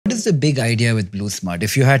is the big idea with BluSmart?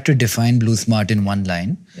 If you had to define BluSmart in one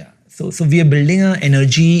line. Yeah. So we are building an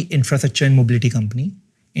energy infrastructure and mobility company,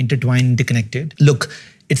 intertwined, interconnected. Look,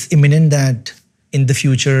 it's imminent that in the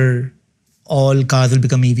future, all cars will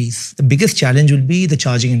become EVs. The biggest challenge will be the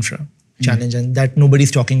charging infra challenge, and that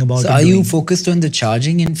nobody's talking about. So are you focused on the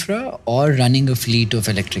charging infra or running a fleet of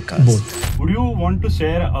electric cars? Both. Would you want to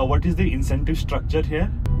share what is the incentive structure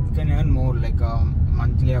here? You can earn more, like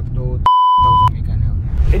monthly up to 1,000 we can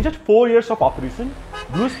earn. In just 4 years of operation,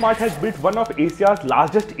 BluSmart has built one of Asia's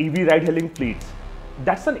largest EV ride-hailing fleets.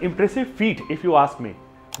 That's an impressive feat if you ask me.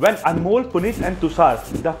 When Anmol, Puneet and Tushar,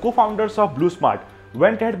 the co-founders of BluSmart,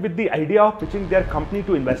 went ahead with the idea of pitching their company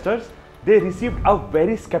to investors, they received a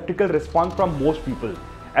very skeptical response from most people.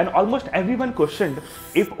 And almost everyone questioned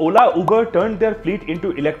if Ola Uber turned their fleet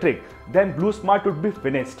into electric, then BluSmart would be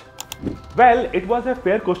finished. Well, it was a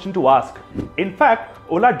fair question to ask. In fact,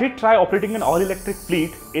 Ola did try operating an all-electric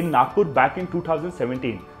fleet in Nagpur back in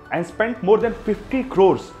 2017 and spent more than 50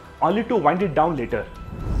 crores only to wind it down later.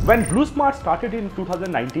 When BluSmart started in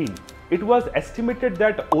 2019, it was estimated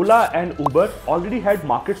that Ola and Uber already had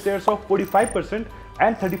market shares of 45%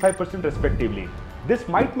 and 35% respectively. This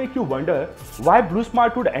might make you wonder why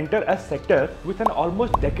BluSmart would enter a sector with an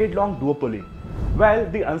almost decade-long duopoly. Well,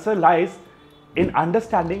 the answer lies in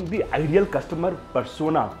understanding the ideal customer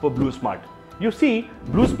persona for BluSmart. You see,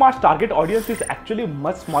 BluSmart's target audience is actually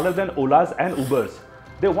much smaller than Ola's and Uber's.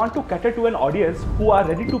 They want to cater to an audience who are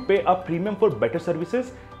ready to pay a premium for better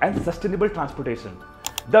services and sustainable transportation.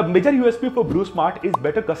 The major USP for BluSmart is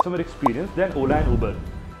better customer experience than Ola and Uber.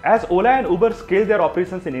 As Ola and Uber scaled their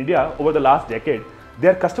operations in India over the last decade,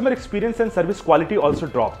 their customer experience and service quality also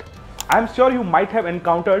dropped. I'm sure you might have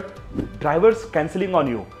encountered drivers cancelling on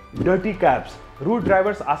you, dirty cabs, rude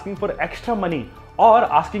drivers asking for extra money or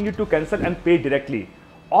asking you to cancel and pay directly.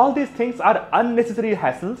 All these things are unnecessary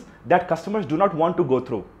hassles that customers do not want to go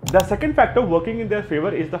through. The second factor working in their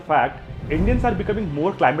favor is the fact Indians are becoming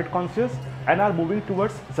more climate conscious and are moving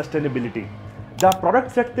towards sustainability. The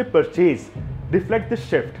products that they purchase reflect this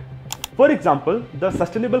shift. For example, the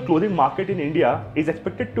sustainable clothing market in India is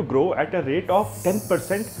expected to grow at a rate of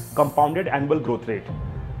 10% compounded annual growth rate.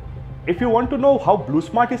 If you want to know how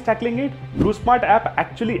BluSmart is tackling it, BluSmart app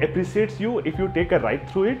actually appreciates you if you take a ride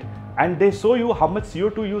through it, and they show you how much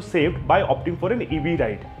CO2 you saved by opting for an EV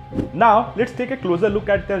ride. Now, let's take a closer look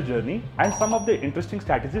at their journey and some of the interesting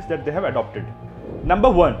strategies that they have adopted. Number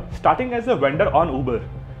 1. Starting as a vendor on Uber.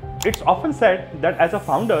 It's often said that as a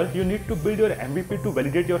founder, you need to build your MVP to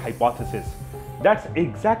validate your hypothesis. That's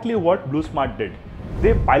exactly what BluSmart did.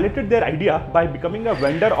 They piloted their idea by becoming a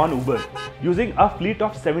vendor on Uber, using a fleet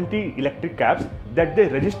of 70 electric cabs that they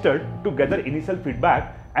registered to gather initial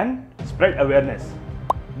feedback and spread awareness.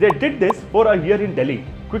 They did this for a year in Delhi,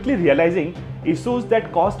 quickly realizing issues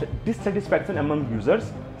that caused dissatisfaction among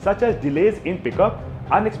users, such as delays in pickup,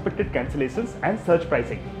 unexpected cancellations, and surge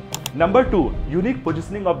pricing. Number 2. Unique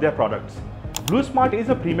positioning of their products. BluSmart is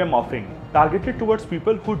a premium offering targeted towards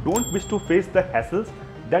people who don't wish to face the hassles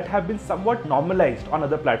that have been somewhat normalized on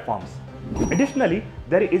other platforms. Additionally,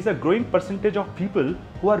 there is a growing percentage of people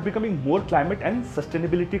who are becoming more climate and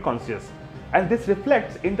sustainability conscious, and this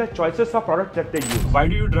reflects in the choices of products that they use. Why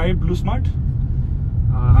do you drive BluSmart?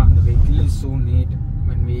 The vehicle is so neat.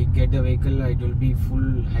 When we get the vehicle, it will be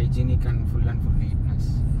full hygienic and full neatness.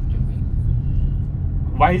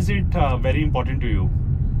 Why is it very important to you?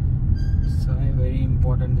 So very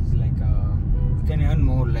important is like you can earn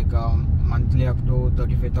more, like monthly up to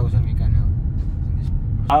 35,000 we can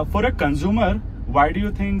earn. For a consumer, why do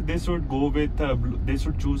you think they should go with they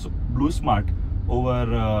should choose BluSmart over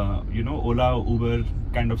Ola, Uber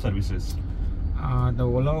kind of services? The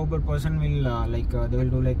Ola Uber person will they will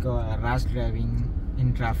do like rash driving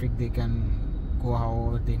in traffic. They can go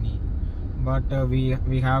however they need. But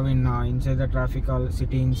we have in inside the traffic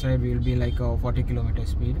city inside we will be like 40 km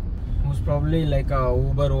speed. Most probably like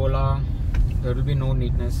Uber, Ola, there will be no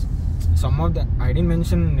neatness. Some of the, I didn't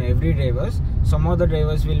mention every drivers, some of the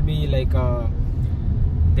drivers will be like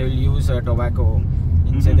they will use tobacco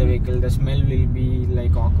inside the vehicle. The smell will be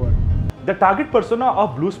like awkward. The target persona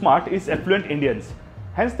of BluSmart is affluent Indians.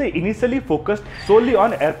 Hence, they initially focused solely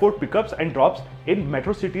on airport pickups and drops in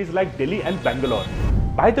metro cities like Delhi and Bangalore.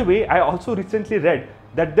 By the way, I also recently read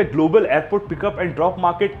that the global airport pickup and drop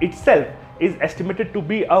market itself is estimated to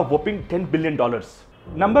be a whopping $10 billion.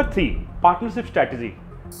 Number 3. Partnership strategy.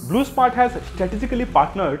 BluSmart has strategically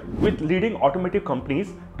partnered with leading automotive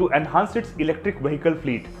companies to enhance its electric vehicle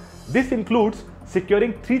fleet. This includes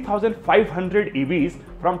securing 3,500 EVs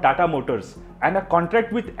from Tata Motors and a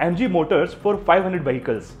contract with MG Motors for 500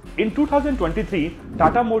 vehicles. In 2023,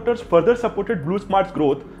 Tata Motors further supported BluSmart's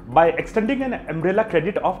growth by extending an umbrella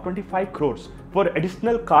credit of 25 crores for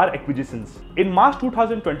additional car acquisitions. In March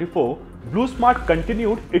 2024, BluSmart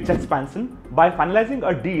continued its expansion by finalizing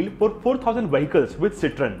a deal for 4,000 vehicles with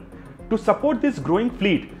Citroën. To support this growing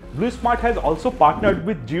fleet, BluSmart has also partnered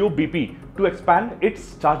with GeoBP to expand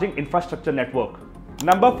its charging infrastructure network.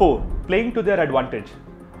 Number 4. Playing to their advantage.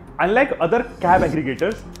 Unlike other cab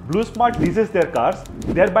aggregators, BluSmart leases their cars,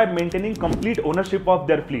 thereby maintaining complete ownership of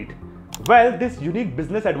their fleet. Well, this unique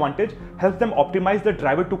business advantage helps them optimize the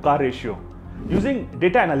driver-to-car ratio. Using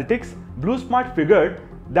data analytics, BluSmart figured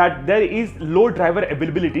that there is low driver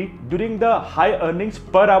availability during the high earnings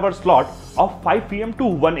per hour slot of 5 p.m. to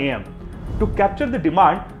 1 a.m. To capture the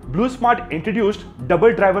demand, BluSmart introduced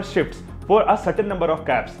double driver shifts for a certain number of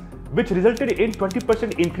cabs, which resulted in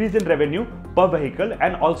 20% increase in revenue per vehicle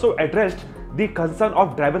and also addressed the concern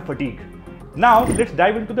of driver fatigue. Now let's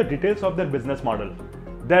dive into the details of their business model.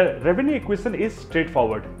 Their revenue equation is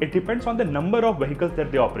straightforward. It depends on the number of vehicles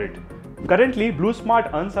that they operate. Currently,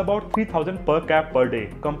 BluSmart earns about 3,000 per cab per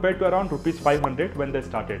day compared to around rupees 500 when they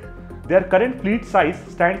started. Their current fleet size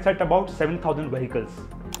stands at about 7,000 vehicles.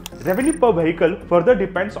 Revenue per vehicle further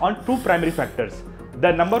depends on two primary factors: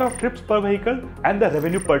 the number of trips per vehicle and the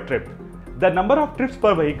revenue per trip. The number of trips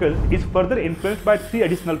per vehicle is further influenced by three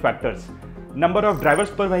additional factors: number of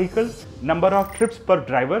drivers per vehicle, number of trips per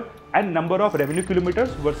driver, and number of revenue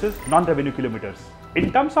kilometers versus non-revenue kilometers.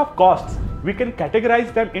 In terms of costs, we can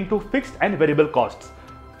categorize them into fixed and variable costs.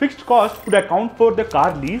 Fixed costs would account for the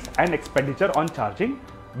car lease and expenditure on charging.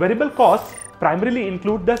 Variable costs primarily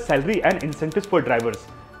include the salary and incentives for drivers,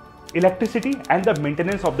 electricity, and the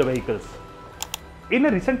maintenance of the vehicles. In a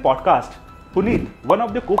recent podcast, Puneet, one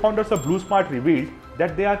of the co-founders of BluSmart, revealed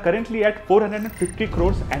that they are currently at 450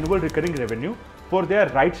 crores annual recurring revenue for their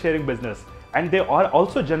ride-sharing business, and they are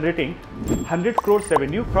also generating 100 crores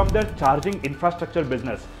revenue from their charging infrastructure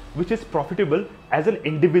business, which is profitable as an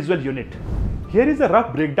individual unit. Here is a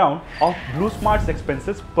rough breakdown of BluSmart's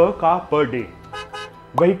expenses per car per day.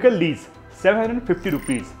 Vehicle lease 750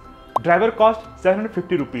 rupees, driver cost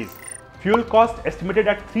 750 rupees, fuel cost estimated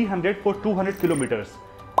at 300 for 200 kilometers,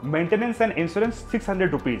 maintenance and insurance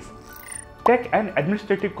 600 rupees, tech and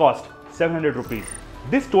administrative cost 700 rupees.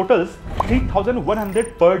 This totals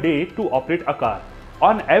 3,100 per day to operate a car.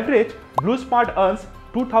 On average, BluSmart earns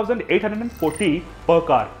 2,840 per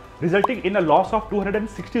car, resulting in a loss of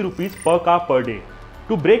 260 rupees per car per day.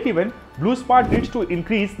 To break even, BluSmart needs to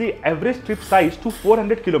increase the average trip size to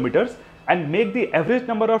 400 kilometers and make the average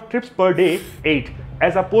number of trips per day 8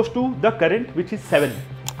 as opposed to the current, which is 7.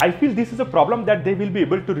 I feel this is a problem that they will be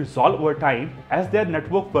able to resolve over time as their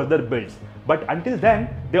network further builds. But until then,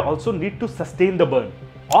 they also need to sustain the burn.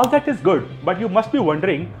 All that is good, but you must be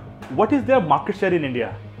wondering, what is their market share in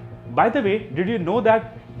India? By the way, did you know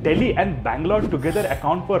that Delhi and Bangalore together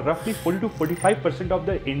account for roughly 40 to 45% of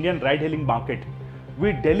the Indian ride-hailing market,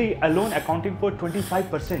 with Delhi alone accounting for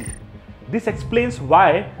 25%. This explains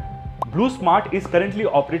why BluSmart is currently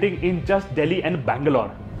operating in just Delhi and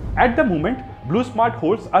Bangalore. At the moment, BluSmart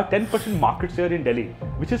holds a 10% market share in Delhi,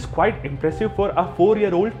 which is quite impressive for a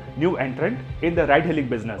 4-year-old new entrant in the ride-hailing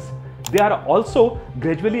business. They are also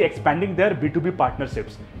gradually expanding their B2B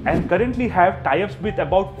partnerships and currently have tie-ups with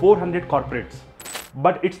about 400 corporates.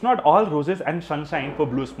 But it's not all roses and sunshine for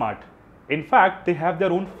BluSmart. In fact, they have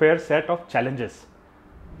their own fair set of challenges.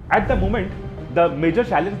 At the moment, the major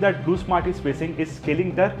challenge that BluSmart is facing is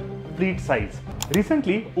scaling their fleet size.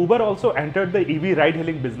 Recently, Uber also entered the EV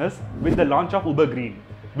ride-hailing business with the launch of Uber Green,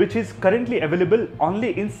 which is currently available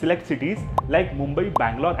only in select cities like Mumbai,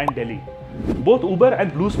 Bangalore, and Delhi. Both Uber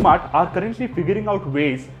and BluSmart are currently figuring out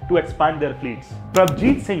ways to expand their fleets.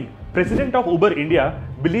 Prabjeet Singh, president of Uber India,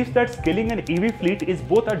 believes that scaling an EV fleet is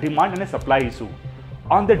both a demand and a supply issue.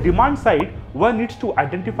 On the demand side, one needs to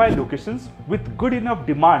identify locations with good enough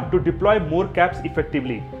demand to deploy more cabs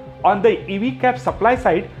effectively. On the EV cab supply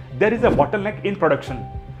side, there is a bottleneck in production.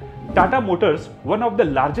 Tata Motors, one of the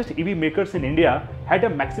largest EV makers in India, had a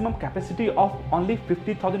maximum capacity of only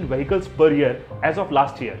 50,000 vehicles per year as of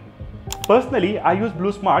last year. Personally, I use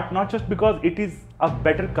BluSmart not just because it is a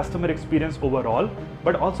better customer experience overall,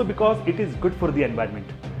 but also because it is good for the environment.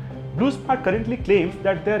 BluSmart currently claims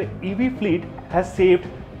that their EV fleet has saved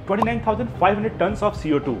 29,500 tons of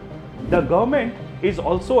CO2. The government is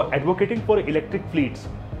also advocating for electric fleets.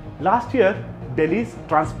 Last year, Delhi's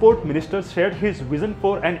transport minister shared his vision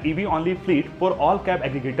for an EV-only fleet for all cab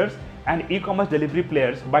aggregators and e-commerce delivery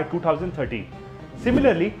players by 2030.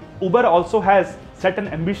 Similarly, Uber also has set an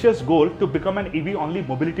ambitious goal to become an EV-only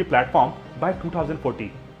mobility platform by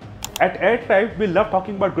 2040. At Airtribe, we love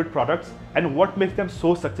talking about good products and what makes them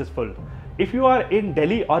so successful. If you are in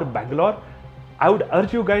Delhi or Bangalore, I would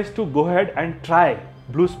urge you guys to go ahead and try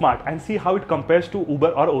BluSmart and see how it compares to Uber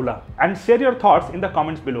or Ola, and share your thoughts in the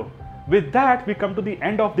comments below. With that, we come to the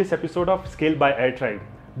end of this episode of Scale by Airtribe.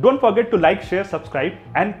 Don't forget to like, share, subscribe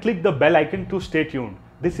and click the bell icon to stay tuned.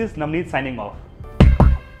 This is Navneet signing off.